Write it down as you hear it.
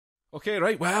Okay,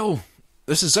 right, well,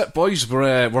 this is it, boys.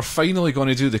 We're finally going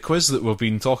to do the quiz that we've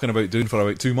been talking about doing for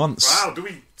about 2 months. Wow, do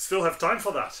we still have time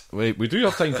for that? We do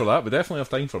have time for that. We definitely have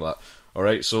time for that.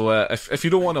 Alright, so if you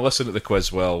don't want to listen to the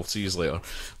quiz, well, see you later.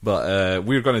 But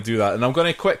we're going to do that, and I'm going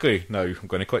to quickly now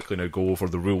go over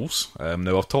the rules.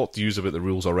 Now, I've talked to you about the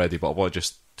rules already, but I want to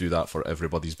just do that for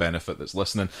everybody's benefit that's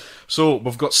listening. So,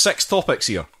 we've got 6 topics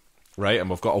here, right? And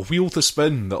we've got a wheel to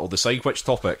spin that'll decide which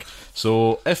topic.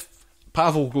 So, if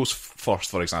Pavel goes first,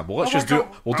 for example, let's just do it.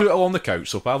 We'll do it along the couch.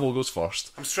 So, Pavel goes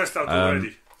first. I'm stressed out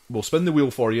already. We'll spin the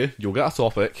wheel for you, you'll get a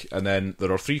topic, and then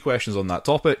there are 3 questions on that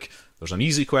topic. There's an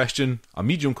easy question, a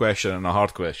medium question, and a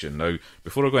hard question. Now,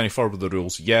 before I go any further with the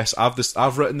rules, yes,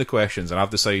 I've written the questions, and I've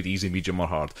decided easy, medium, or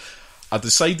hard. I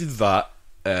decided that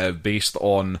based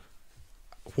on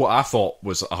what I thought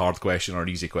was a hard question or an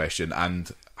easy question, and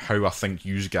how I think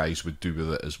you guys would do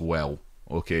with it as well,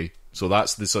 okay? So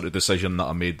that's the sort of decision that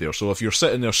I made there. So if you're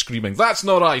sitting there screaming, "That's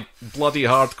not a bloody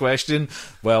hard question,"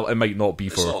 well, it might not be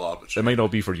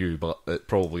for you, but it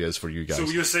probably is for you guys. So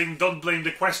you're saying don't blame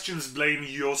the questions, blame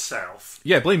yourself.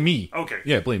 Yeah, blame me. Okay.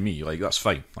 Yeah, blame me. Like, that's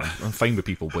fine. I'm fine with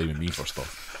people blaming me for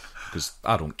stuff because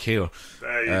I don't care.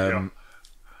 There you go.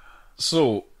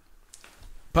 So,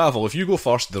 Pavel, if you go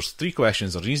first, there's 3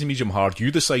 questions. There's easy, medium, hard.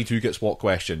 You decide who gets what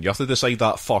question. You have to decide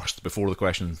that first before the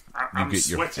question. I'm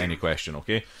sweating. Any question,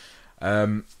 okay?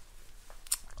 I'm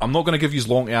not going to give you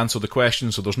long to answer the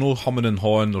question, so there's no humming and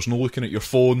hawing, there's no looking at your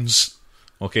phones.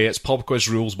 Okay, it's pub quiz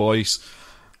rules, boys.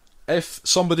 If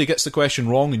somebody gets the question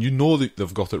wrong and you know that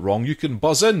they've got it wrong, you can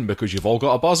buzz in because you've all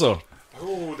got a buzzer.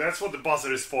 Oh, that's what the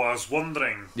buzzer is for, I was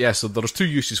wondering. Yeah, so there's 2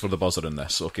 uses for the buzzer in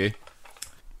this, okay?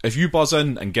 If you buzz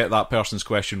in and get that person's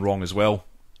question wrong as well,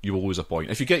 you will lose a point.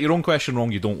 If you get your own question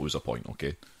wrong, you don't lose a point,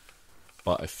 okay?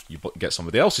 But if you get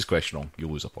somebody else's question wrong,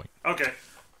 you'll lose a point. Okay.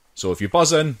 So if you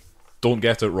buzz in, don't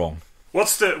get it wrong.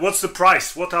 What's the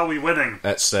price? What are we winning?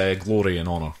 It's glory and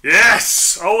honour.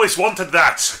 Yes! Always wanted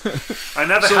that. I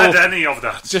never had any of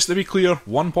that. Just to be clear,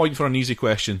 1 point for an easy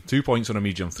question, 2 points for a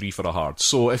medium, 3 for a hard.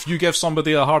 So if you give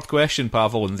somebody a hard question,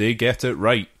 Pavel, and they get it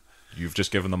right, you've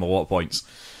just given them a lot of points.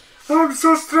 I'm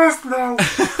so stressed now.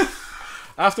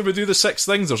 After we do the 6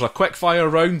 things, there's a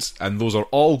quickfire round, and those are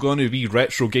all going to be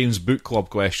Retro Games Book Club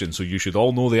questions, so you should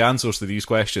all know the answers to these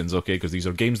questions, okay, because these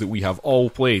are games that we have all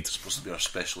played. It's supposed to be our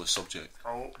specialist subject.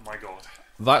 Oh my god.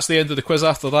 That's the end of the quiz.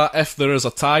 After that, if there is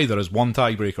a tie, there is 1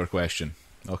 tiebreaker question,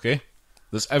 okay?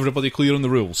 Is everybody clear on the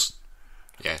rules?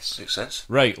 Yes. Makes sense.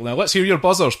 Right, now let's hear your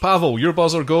buzzers. Pavel, your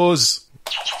buzzer goes...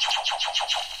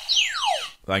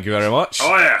 Thank you very much.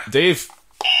 Oh yeah.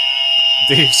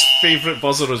 Dave's favourite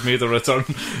buzzer has made a return.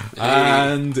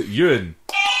 And Euan.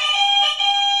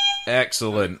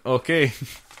 Excellent. Okay.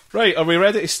 Right, are we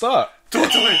ready to start?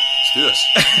 Totally. Let's do this.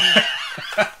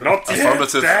 Not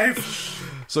Affirmative. yet,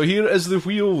 Dave. So here is the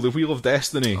wheel of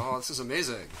destiny. Oh, this is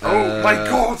amazing. Oh my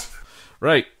god.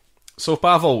 Right. So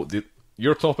Pavel,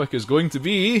 your topic is going to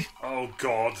be... Oh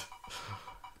god.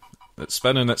 It's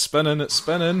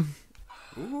spinning.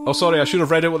 Ooh. Oh, sorry, I should have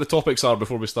read out what the topics are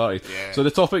before we started. Yeah. So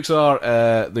the topics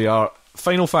are, they are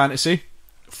Final Fantasy,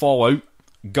 Fallout,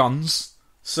 Guns,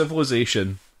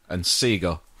 Civilization, and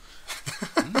Sega.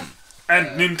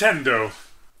 And Nintendo.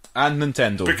 And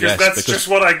Nintendo, Because that's just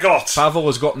what I got. Pavel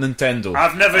has got Nintendo.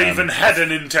 I've never even had a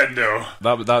Nintendo.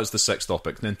 That was the 6th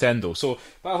topic, Nintendo. So,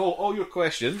 Pavel, all your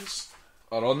questions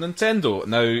are on Nintendo.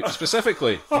 Now,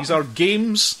 specifically, these are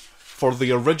games for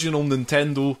the original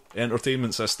Nintendo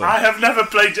Entertainment System. I have never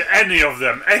played any of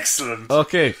them. Excellent.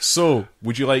 Okay, so,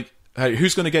 would you like...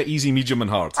 who's going to get easy, medium,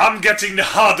 and hard? I'm getting the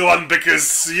hard one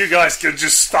because you guys can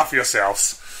just stuff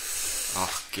yourselves.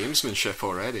 Oh, gamesmanship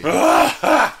already.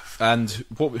 And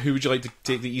who would you like to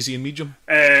take the easy and medium?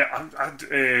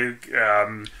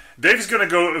 Dave's gonna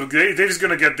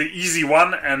get the easy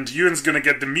one, and Euan's gonna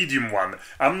get the medium one.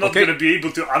 I'm not gonna be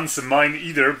able to answer mine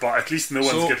either, but at least no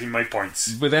one's getting my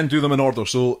points. We then do them in order.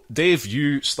 So, Dave,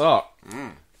 you start.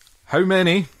 How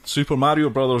many Super Mario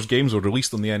Brothers games were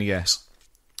released on the NES?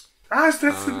 That's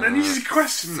an easy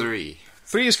question. 3.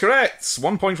 3 is correct.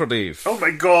 1 point for Dave. Oh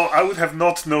my god, I would have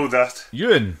not known that.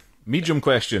 Euan, medium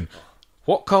question.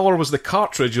 What colour was the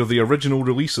cartridge of the original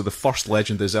release of the first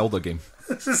Legend of Zelda game?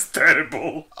 This is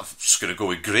terrible. I'm just going to go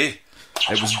with grey.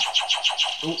 It was...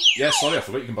 Oh, yeah, sorry, I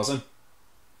forgot you can buzz in.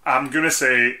 I'm gonna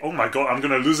say... Oh my god, I'm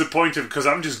gonna lose a point because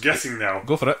I'm just guessing now.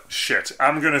 Go for it. Shit,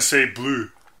 I'm gonna say blue.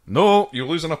 No, you're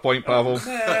losing a point, Pavel.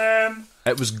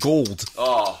 It was gold.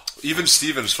 Oh, even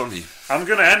Stevens for me. I'm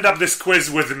gonna end up this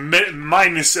quiz with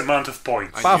minus amount of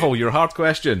points. Pavel, your hard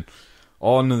question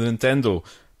on the Nintendo.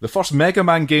 The first Mega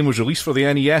Man game was released for the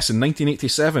NES in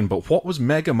 1987, but what was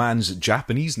Mega Man's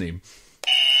Japanese name?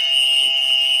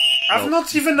 I've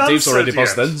not even answered Dave's already yet.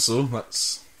 buzzed in, so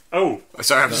that's... Oh,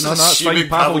 Sorry, I'm no, just that's assuming fine,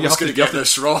 Pavel, Pavel you was have going to- to you get have to-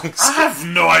 this wrong. I have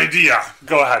no idea.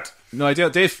 Go ahead. No idea,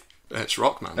 Dave. It's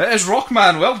Rockman. It is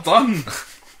Rockman, well done.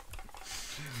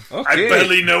 I Okay.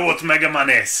 barely know what Mega Man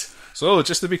is. So,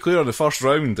 just to be clear, on the first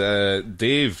round,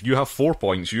 Dave, you have 4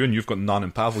 points. You and you've got none,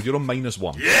 and Pavel, you're on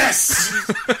 -1. Yes!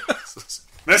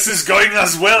 This is going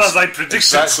as well as I predicted.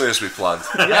 Exactly as we planned.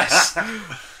 Yes.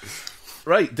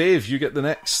 Right, Dave, you get the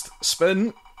next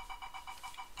spin.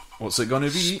 What's it going to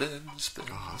be? Spin.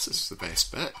 Oh, this is the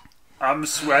best bit. I'm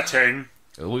sweating.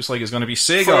 It looks like it's going to be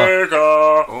Sega.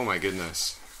 Sega. Oh my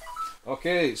goodness.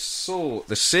 Okay, so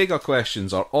the Sega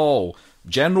questions are all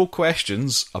general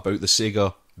questions about the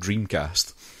Sega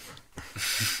Dreamcast.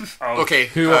 Okay,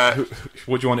 Who,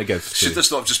 what do you want to give? Should To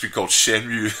this not just be called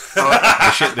Shenmue?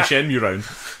 the Shenmue round.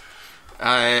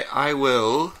 I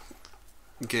will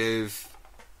give...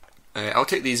 I'll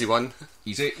take the easy one.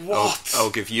 Easy. What? I'll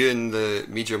give Euan the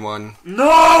medium one.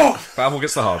 No! Pavel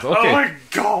gets the hard. Oh Okay, my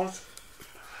god.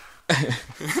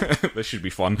 this should be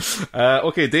fun.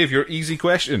 Okay, Dave, your easy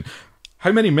question.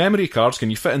 How many memory cards can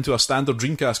you fit into a standard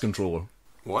Dreamcast controller?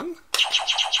 1?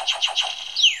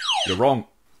 You're wrong.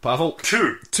 Pavel?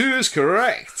 2. 2 is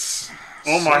correct.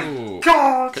 Oh my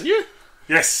god. Can you?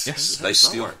 Yes. Yes. Nice That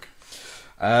steal. work?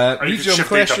 you can Medium shift data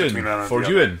question between one and for the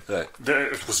other. Euan.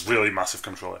 Right. It was really massive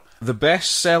controller. The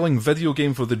best-selling video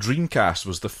game for the Dreamcast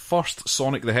was the first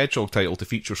Sonic the Hedgehog title to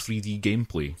feature 3D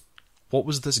gameplay. What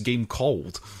was this game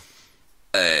called?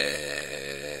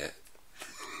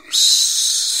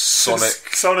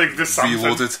 Sonic the something.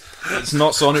 Reloaded. It's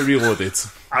not Sonic Reloaded.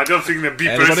 I don't think the beeper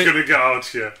Anybody? is going to get out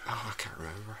here. Oh, I can't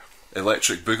remember.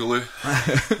 Electric Boogaloo.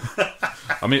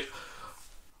 I mean,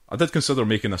 I did consider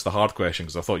making this the hard question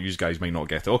because I thought you guys might not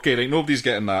get it. Okay, right, nobody's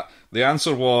getting that. The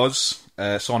answer was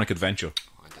Sonic Adventure.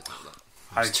 Oh, I didn't know that.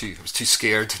 I was too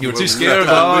scared. You were too scared?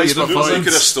 Oh, you didn't You buzz in.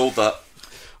 could have stole that.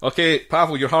 Okay,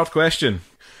 Pavel, your hard question.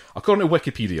 According to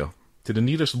Wikipedia, to the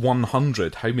nearest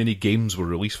 100, how many games were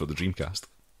released for the Dreamcast?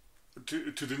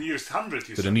 To the nearest 100,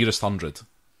 you To the said? nearest 100.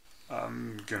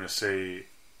 I'm going to say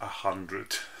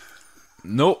 100.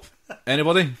 Nope.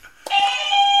 Anybody?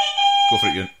 Go for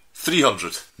it, Euan.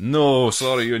 300. No,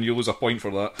 sorry, Euan, you lose a point for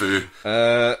that. Boo.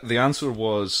 The answer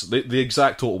was... The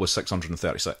exact total was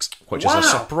 636, which is Wow. a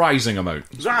surprising amount.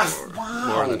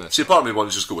 More than it. See, part of me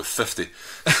wants to just go with 50.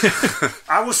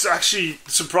 I was actually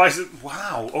surprised.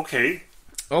 Wow, okay.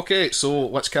 Okay, so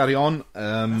let's carry on.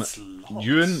 That's lots.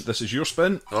 Euan, this is your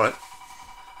spin. Alright.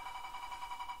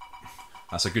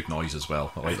 That's a good noise as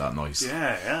well. I like that noise.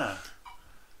 Yeah.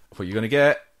 What you're going to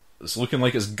get... It's looking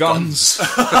like it's guns.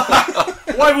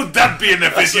 Why would that be in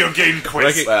a video game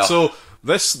quiz? Okay, Well. so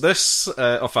this in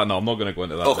fact, no, I'm not going to go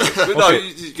into that. Okay. But no, Okay.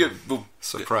 you get... Well,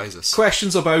 Surprises.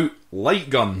 Questions about light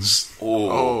guns.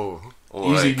 oh.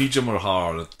 Oh. Easy, Right. medium, or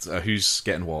hard? Who's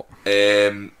getting what?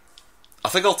 I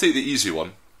think I'll take the easy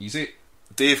one. Easy.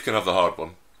 Dave can have the hard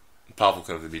one. Pavel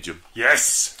can have the medium.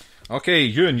 Yes. Okay,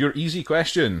 Euan, your easy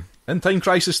question. In Time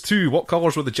Crisis 2, what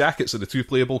colours were the jackets of the two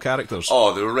playable characters?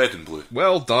 Oh, they were red and blue.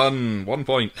 Well done. 1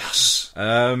 point. Yes.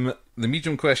 The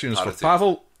medium question is for Parity.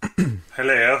 Pavel.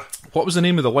 Hello. What was the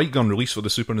name of the light gun released for the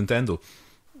Super Nintendo?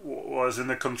 Was in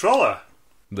the controller.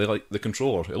 The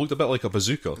controller. It looked a bit like a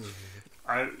bazooka.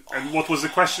 And what was the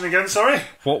question again? Sorry.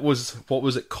 What was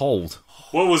it called?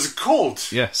 What was it called?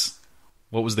 Yes.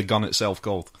 What was the gun itself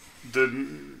called? The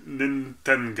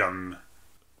Nintendo gun.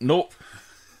 Nope.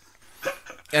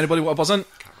 Anybody want a buzz in?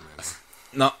 Can't remember.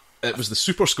 No, it was the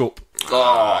Super Scope.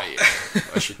 Oh, Yeah,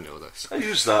 I should know this. I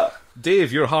used that.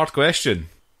 Dave, your hard question.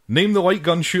 Name the light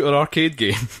gun shooter arcade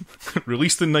game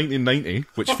released in 1990,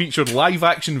 which featured live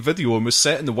action video and was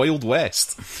set in the Wild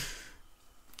West.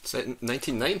 Set in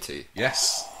 1990.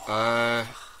 Yes. Uh,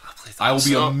 I'll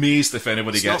be not- amazed if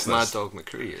anybody it's gets not Mad this. Dog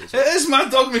McCree, is it? It is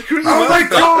Mad Dog McCree. Oh my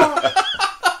god!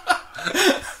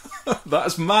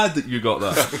 That's mad that you got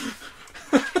that.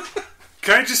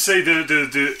 Can I just say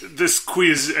this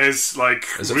quiz is like...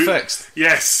 Is it fixed?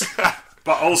 Yes.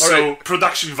 But also, Alright.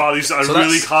 production values are So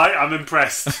really that's- high. I'm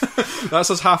impressed. That's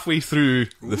us halfway through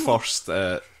the first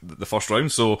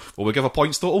round. So will we give a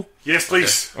points total? Yes,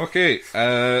 please. Okay.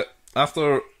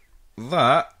 After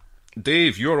that,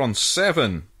 Dave, you're on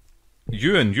 7.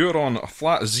 Euan, you're on a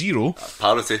flat 0.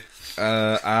 Parity.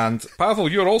 And Pavel,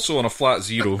 you're also on a flat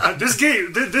 0.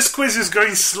 This quiz is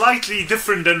going slightly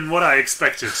different than what I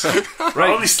expected. Right.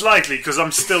 Only slightly, because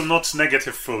I'm still not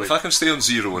negative fully. If I can stay on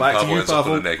 0 and Back to Pavel you, ends up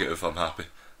on a Pavel. negative, I'm happy.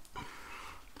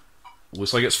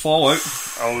 Looks like it's Fallout.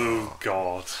 Oh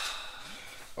god.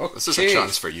 This is a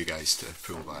chance for you guys to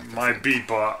pull back. Might be,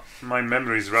 but my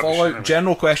memory's rubbish. Fallout, anyway.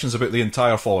 general questions about the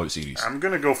entire Fallout series. I'm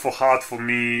gonna go for hard for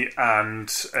me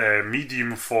and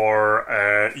medium for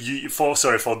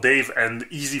for Dave and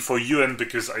easy for Euan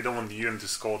because I don't want Euan to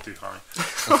score too high.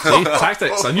 See,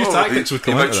 tactics. I knew tactics would He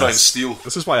come might out of try and this. steal.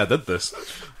 This is why I did this.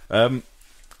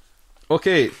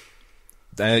 Okay,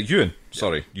 Euan,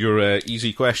 sorry, your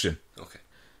easy question. Okay.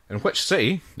 In which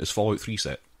city is Fallout 3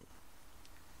 set?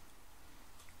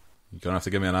 You're going to have to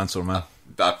give me an answer, man.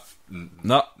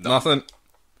 No, nothing.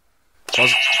 Go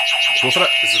for it.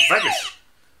 Is it Vegas?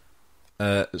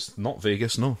 It's not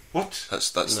Vegas, no. What?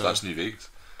 That's New Vegas.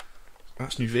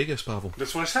 That's New Vegas, Pavel.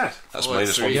 That's what I said. That's Fallout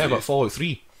minus 3. one. Yeah, for but you. Fallout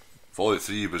 3. Fallout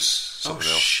 3 was something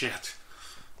else. Shit.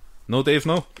 No, Dave,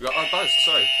 no? Buzz,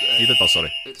 sorry. You did, Buzz,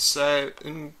 sorry. It's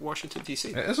in Washington, D.C.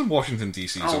 It is in Washington,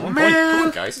 D.C., so Oh, 1 man. point. Come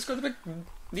on, guys, it's got a big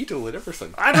needle and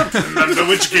everything. I don't remember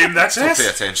which game that Don't is. pay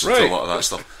attention Right. to a lot of that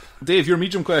stuff. Dave, your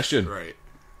medium question. Right.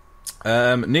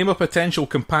 Name a potential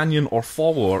companion or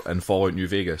follower in Fallout New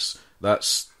Vegas.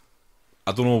 That's...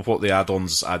 I don't know what the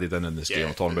add-ons added in this game.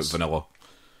 I'm talking about vanilla.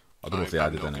 I don't know if they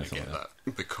added in anything like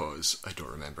that. Because I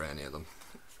don't remember any of them.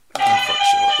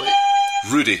 Unfortunately.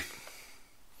 Rudy.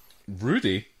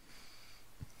 Rudy?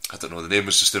 I don't know, the name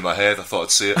was just in my head. I thought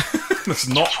I'd say it. It's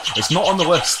not on the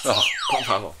list. Oh, Come on,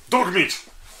 Pavel. Dog meat.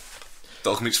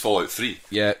 Dog Meat's Fallout 3.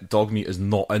 Yeah, Dogmeat is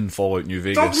not in Fallout New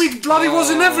Vegas. Dog meat bloody was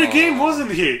in every game,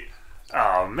 wasn't he?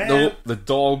 Oh man. No, the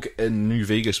dog in New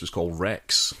Vegas was called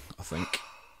Rex, I think.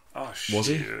 Oh shit. Was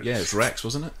he? Yeah, it's Rex,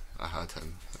 wasn't it? I had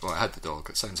him. Well, I had the dog.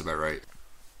 It sounds about right.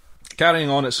 Carrying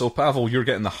on it, so Pavel, you're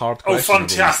getting the hard Oh, question. I believe.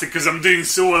 fantastic! Because I'm doing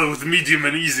so well with medium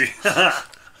and easy.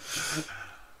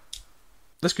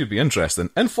 This could be interesting.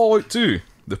 In Fallout 2,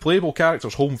 the playable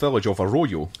character's home village of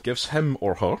Arroyo gives him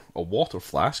or her a water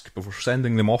flask before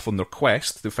sending them off on their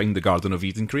quest to find the Garden of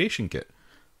Eden creation kit.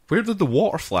 Where did the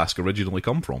water flask originally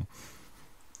come from?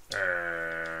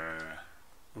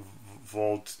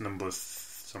 Vault number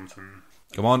something.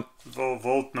 Come on.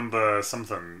 Vault number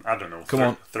something. I don't know. Come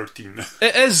on. 13.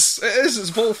 It is! It's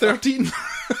Vault 13.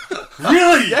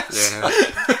 Really? Yes!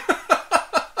 Yeah.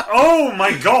 Oh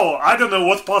my god! I don't know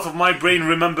what part of my brain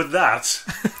remembered that.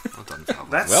 Well done, Pavel.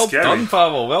 That's Well scary. done,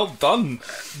 Pavel, well done.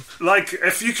 Like,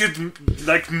 if you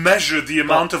could, measure the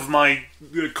amount of my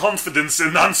confidence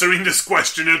in answering this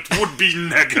question, it would be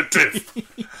negative.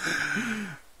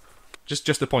 Just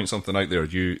to point something out there,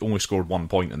 you only scored 1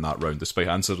 point in that round, despite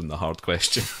answering the hard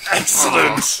question.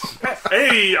 Excellent.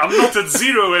 Hey, I'm not at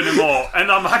 0 anymore, and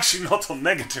I'm actually not on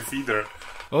negative either.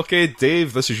 Okay,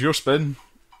 Dave, this is your spin.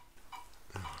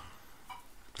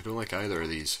 I don't like either of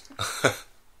these.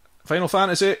 Final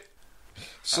Fantasy.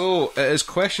 So, it is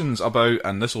questions about,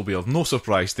 and this will be of no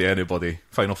surprise to anybody,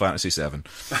 Final Fantasy VII.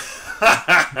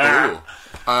 Oh.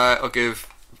 I'll give...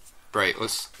 Right,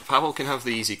 Pavel can have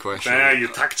the easy question. Nah,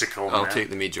 you're tactical, I'll man. take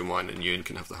the medium one, and Euan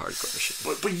can have the hard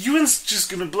question. But Euan's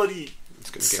just gonna bloody...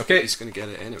 He's gonna get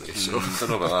it anyway, so... Don't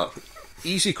know about that.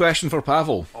 Easy question for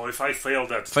Pavel. Oh, if I fail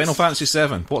that... Final Fantasy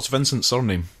VII. What's Vincent's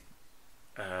surname?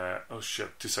 Oh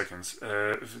shit, 2 seconds.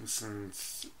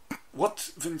 Vincent...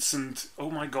 What? Vincent...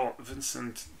 Oh my god,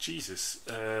 Vincent... Jesus.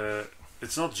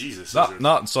 It's not Jesus, is it?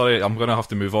 No, sorry, I'm going to have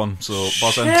to move on. So,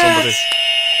 buzz in, Shit! somebody.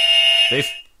 Dave?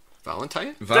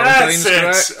 Valentine? Valentine's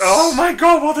That's correct. it! Oh my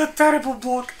god, what a terrible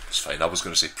block! It's fine, I was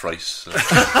going to say Price. So.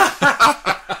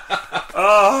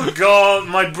 Oh god,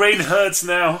 my brain hurts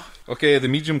now. Okay, the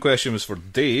medium question was for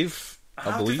Dave, I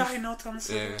How believe. did I not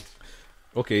answer Yeah. that?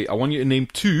 Okay, I want you to name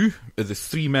 2 of the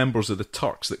 3 members of the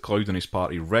Turks that Cloud and his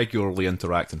party regularly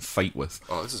interact and fight with.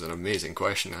 Oh, this is an amazing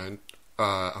question.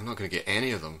 I'm not going to get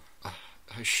any of them.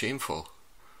 How shameful.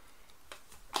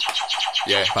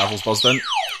 Yeah. Pavel's buzzed in.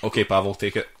 Okay, Pavel,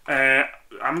 take it.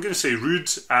 I'm gonna say Rude,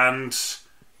 and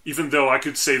even though I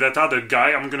could say that other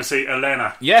guy, I'm gonna say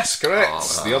Elena. Yes, correct.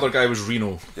 Oh, the other guy was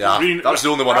Reno. Yeah, Reno- that was the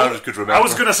only one I could remember. I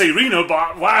was gonna say Reno,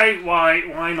 but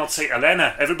why not say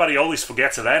Elena? Everybody always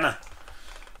forgets Elena.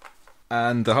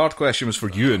 And the hard question was for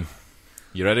Euan.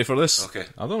 You ready for this? Okay.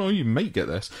 I don't know, you might get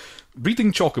this.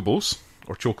 Breeding chocobos,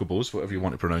 or chocobos, whatever you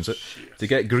want to pronounce it, to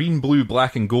get green, blue,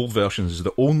 black and gold versions is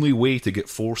the only way to get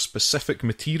 4 specific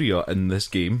materia in this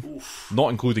game, not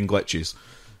including glitches.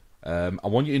 I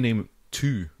want you to name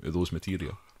 2 of those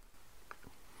materia.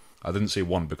 I didn't say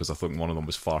 1 because I thought one of them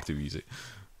was far too easy.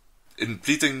 In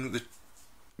breeding the...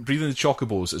 Breeding the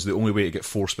chocobos is the only way to get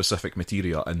 4 specific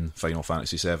materia in Final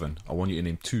Fantasy VII. I want you to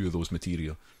name 2 of those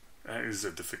materia. That is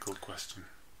a difficult question.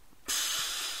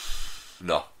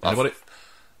 No. Anybody?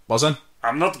 Buzz in?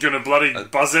 I'm not gonna bloody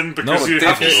buzz in because no, you Dave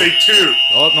have to will. say 2.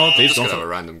 Oh, no, Dave's Just done gonna have it. a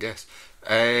random guess.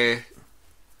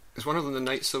 Is one of them the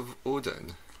Knights of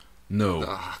Odin? No.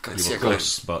 God, You see, were I got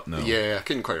close, but no. Yeah, I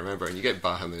couldn't quite remember, and you get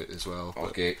Bahamut as well. But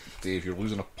Okay, Dave, you're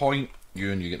losing a point.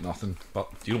 Euan, you get nothing, but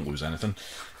you don't lose anything.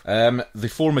 The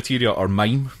 4 materia are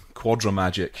Mime, Quadra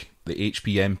Magic, the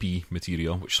HPMP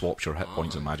materia, which swaps your hit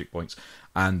points and magic points,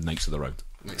 and Knights of the Round.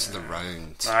 Knights of the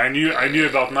Round. I knew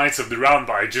about Knights of the Round,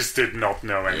 but I just did not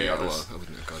know any Yeah, others. well, I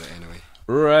wouldn't have got it anyway.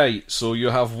 Right, so you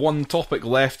have one topic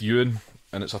left, Euan,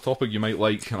 and it's a topic you might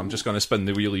like, and I'm just going to spin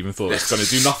the wheel even though it's going to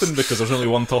do nothing because there's only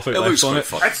one topic left looks on quite it.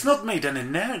 fun. It's not made any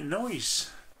noise.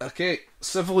 Okay,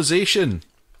 Civilization.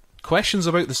 Questions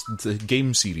about the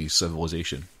game series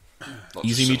Civilization. Not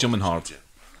Easy, just medium, and hard. medium.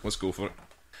 Let's go for it.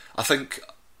 I think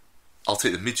I'll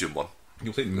take the medium one.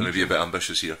 You'll take the I'm going to be a bit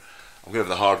ambitious here. I'm going to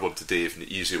have the hard one to Dave and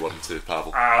the easy one to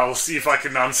Pavel. I'll see if I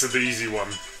can answer the easy one.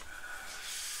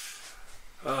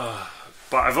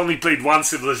 But I've only played one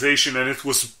Civilization, and it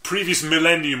was previous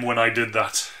millennium when I did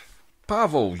that.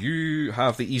 Pavel, you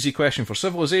have the easy question for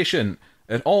Civilization.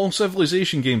 In all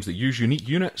Civilization games that use unique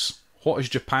units, what is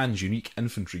Japan's unique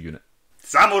infantry unit?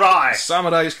 Samurai!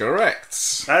 Samurai is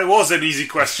correct. That was an easy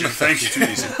question, thank you. Too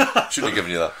easy. Shouldn't have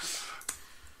given you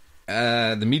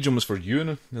that. The medium was for Euan,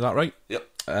 is that right? Yep.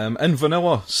 In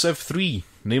Vanilla, Civ 3,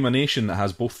 name a nation that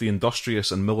has both the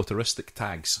industrious and militaristic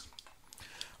tags.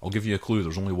 I'll give you a clue,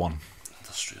 there's only one.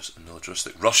 Industrious and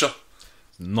militaristic. Russia?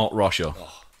 Not Russia.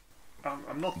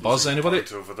 I'm not Buzz, losing a anybody?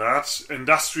 point over that.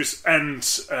 Industrious and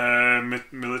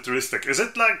militaristic. Is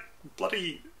it like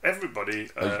bloody everybody?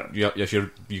 Yeah, if you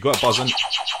got a buzz in,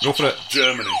 go for it.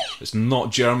 Germany. It's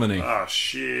not Germany. Ah,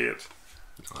 shit.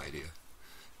 No idea.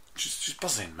 Just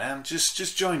buzz in, man.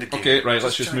 Just join the game. Okay, right,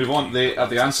 let's just join move the on. game.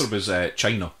 The answer was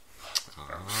China.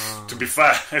 To be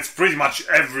fair, it's pretty much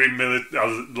every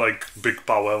big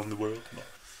power in the world.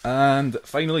 And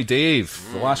finally, Dave,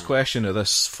 the last question of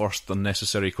this first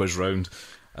unnecessary quiz round.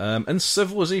 In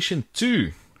Civilization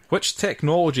 2, which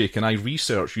technology can I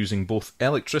research using both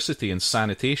electricity and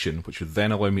sanitation, which would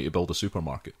then allow me to build a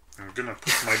supermarket? I'm gonna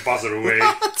put my buzzer away.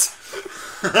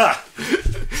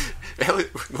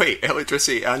 Wait,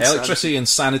 electricity and Electricity and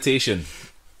sanitation.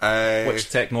 Which Which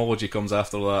technology comes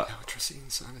after that? electricity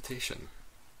and sanitation?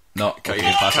 No, Can't,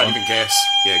 okay, pass can't on. even guess.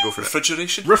 Yeah, go for it.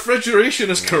 Refrigeration? Refrigeration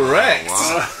is correct.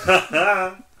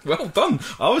 Wow. Well done.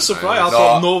 I was surprised. I No.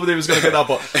 thought nobody was going to get that,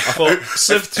 but I thought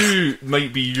Civ 2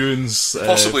 might be Euan's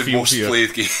Possibly field most here.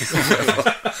 played game.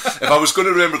 If I was going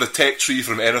to remember the tech tree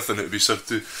from anything, it would be Civ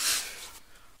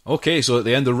 2. Okay, so at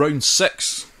the end of round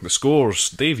 6, the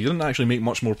scores. Dave, you didn't actually make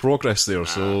much more progress there,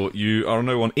 so you are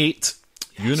now on 8.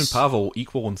 Euan and Pavel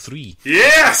equal on 3.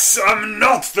 Yes, I'm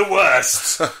not the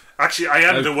worst. Actually, I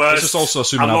am the worst. This is also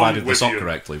assuming I've along added this with up you.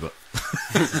 correctly, but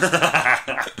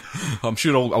I'm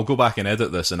sure I'll go back and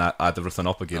edit this and add everything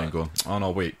up again and go, oh no,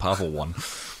 wait, Pavel won.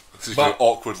 This is But- going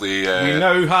awkwardly. We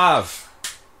now have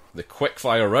the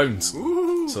quickfire round.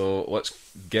 So let's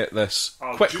get this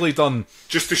Oh, quickly done.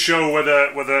 Just to show whether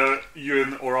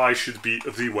Euan or I should be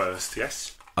the worst.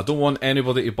 Yes. I don't want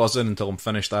anybody to buzz in until I'm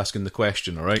finished asking the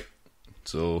question, alright?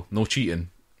 So, no cheating.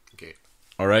 Okay.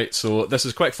 Alright, so this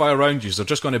is quickfire round. You're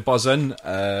just going to buzz in.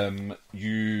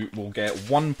 You will get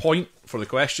 1 point for the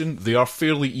question. They are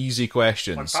fairly easy My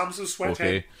questions. palms are sweating.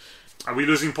 Okay. Are we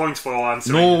losing points for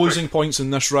answering? No the losing points in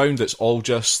this round. It's all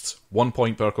just 1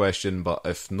 point per question, but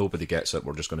if nobody gets it,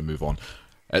 we're just going to move on.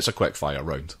 It's a quickfire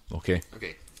round, okay?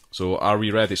 Okay. So are we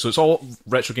ready? So it's all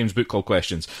Retro Games Book Club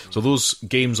questions. So those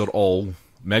games are all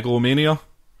Megalomania,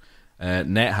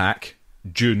 NetHack,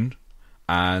 Dune,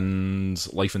 and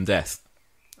Life and Death.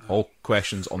 All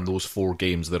questions on those 4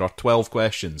 games. There are 12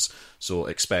 questions, so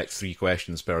expect 3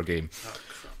 questions per game.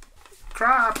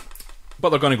 Crap. But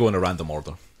they're going to go in a random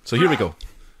order. So here we go.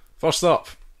 First up,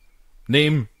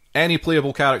 name any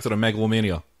playable character in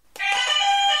Megalomania.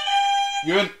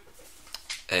 Euan.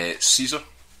 Caesar?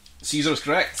 Caesar is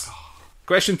correct.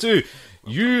 Question 2.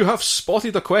 You have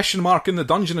spotted a question mark in the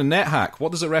dungeon in NetHack.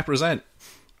 What does it represent?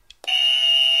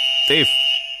 Dave.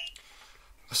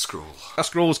 A scroll. A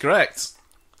scroll is correct.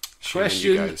 Shame on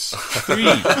you Question guys.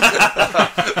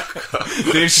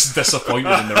 3. Dave's just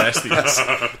disappointed in the rest of us.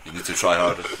 You need to try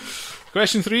harder.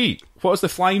 Question 3. What is the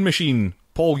flying machine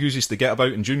Paul uses to get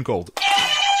about in Dune called?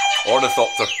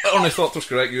 Ornithopter. Ornithopter's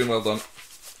correct, Euan, well done.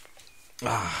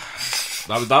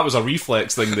 That was a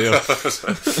reflex thing there.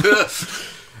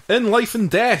 In Life and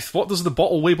Death, what does the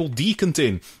bottle label D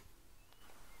contain?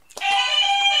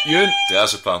 Euan?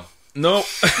 Diazepam. No.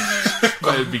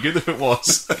 It'd be good if it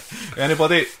was.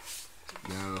 Anybody?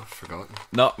 No, forgotten.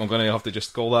 No, I'm going to have to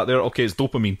just call that there. Okay, it's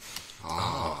dopamine.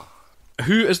 Oh.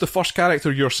 Who is the first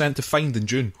character you're sent to find in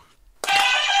Dune?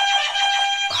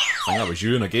 I think that was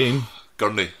Euan again.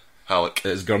 Gurney. Halleck.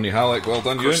 It's Gurney Halleck. Well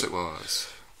done, Of course Euan. it was.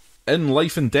 In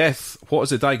life and death, what is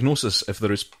the diagnosis if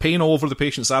there is pain all over the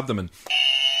patient's abdomen?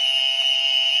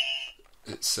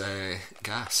 It's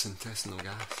gas, intestinal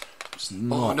gas. It's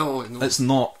not. Oh, no. It's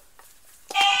not.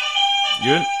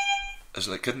 Euan? Is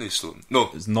it like kidney stone? No.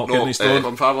 It's not kidney stone.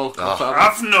 Come on, Pavel.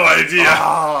 I've no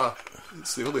idea.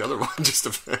 It's the only other one, just a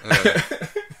bit.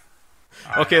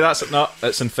 Okay, that's it. No,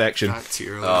 it's infection.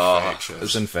 Bacterial infection.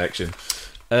 It's infection.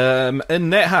 In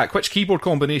NetHack, which keyboard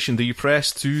combination do you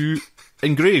press to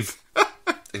engrave?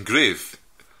 Engrave.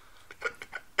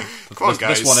 Come on,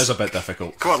 guys. This one is a bit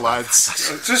difficult. Come on,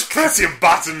 lads. Just press your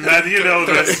button, man. You know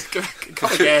this. Come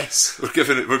on, guess. We're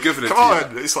giving it Come to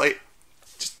on. It's like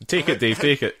Take it, Dave,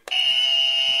 take it.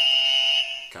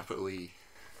 capital E.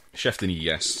 Shift and E,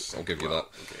 yes. I'll give you that.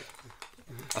 Okay.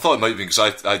 I thought it might be because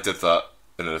I did that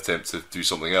in an attempt to do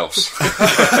something else.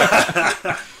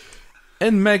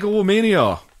 In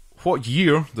Megalomania, what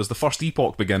year does the first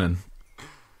epoch begin in?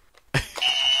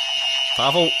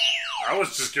 Pavel? I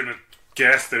was just gonna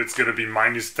guess that it's gonna be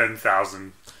minus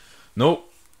 10,000.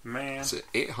 Nope. Man. Is it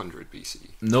 800 BC?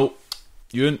 Nope.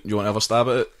 Euan, you want to have a stab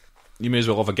at it? You may as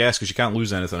well have a guess because you can't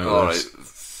lose anything out of Alright.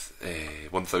 this.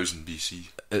 1000 BC.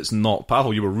 It's not.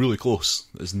 Pavel, you were really close.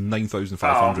 It's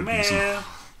 9,500 BC. Man.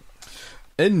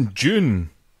 In June,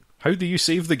 how do you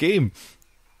save the game?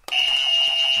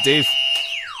 Dave?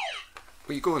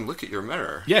 Well, you go and look at your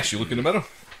mirror. Yes, you look in the mirror.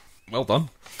 Well done.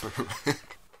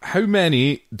 How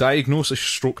many diagnosis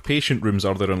stroke patient rooms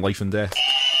are there in Life and Death?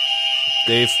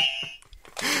 Dave?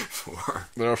 4.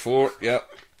 There are 4, yep.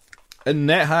 In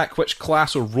NetHack, which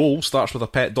class or role starts with a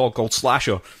pet dog called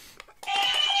Slasher?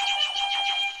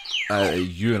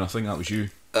 Euan, I think that was you.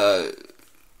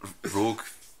 Rogue.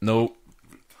 No.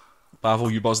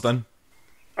 Pavel, you buzzed in?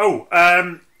 Oh,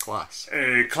 Class.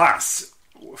 class.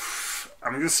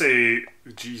 I'm gonna say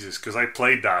Jesus because I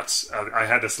played that. I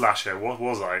had a slasher. What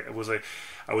was I?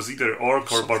 I was either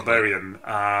orc or barbarian.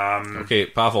 Okay,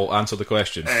 Pavel, answer the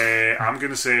question. I'm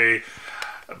gonna say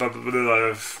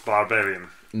barbarian.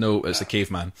 No, it's a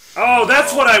caveman. Oh,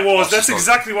 that's what I was. That's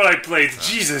exactly what I played.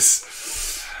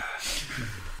 Jesus.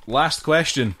 Last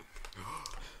question.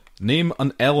 Name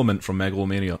an element from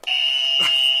Megalomania.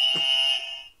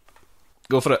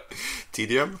 Go for it.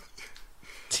 Tedium.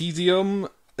 Tedium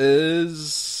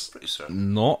is Pretty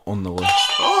certain. not on the list.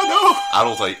 Oh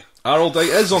Araldite. Araldite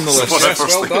is on the list. What's the Yes,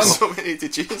 first well thing? no! done. So many to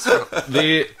choose from.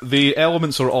 The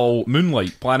elements are all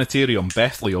Moonlight, Planetarium,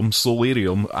 Bethlehem,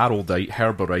 Solarium, Araldite,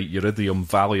 Herberite, Iridium,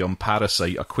 Valium,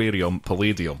 Parasite, Aquarium,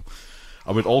 Palladium.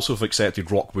 I would also have accepted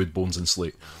Rockwood, Bones and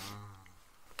Slate.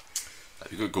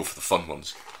 You could go for the fun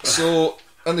ones. So,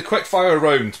 in the quickfire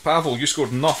round, Pavel, you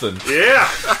scored nothing. Yeah.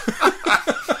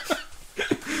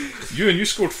 Euan, you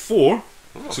scored 4.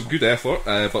 So good effort,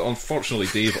 but unfortunately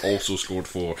Dave also scored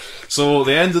 4. So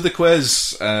the end of the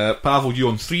quiz, Pavel, you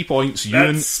on 3 points.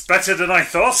 That's better than I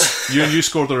thought. Euan, you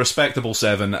scored a respectable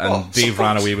 7, and Dave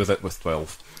ran away with it with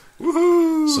 12.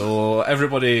 Woohoo! So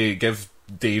everybody give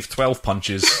Dave 12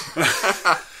 punches.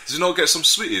 Did you not get some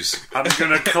sweeties? I'm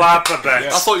gonna clap a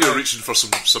bit. I thought you were reaching for some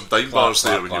dime bars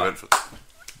there when you went for it.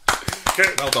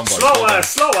 Okay. Well done, boys. Slower, Well done.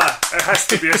 slower. It has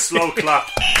to be a slow clap.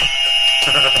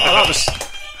 Oh, that was...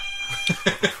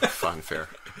 Fanfare.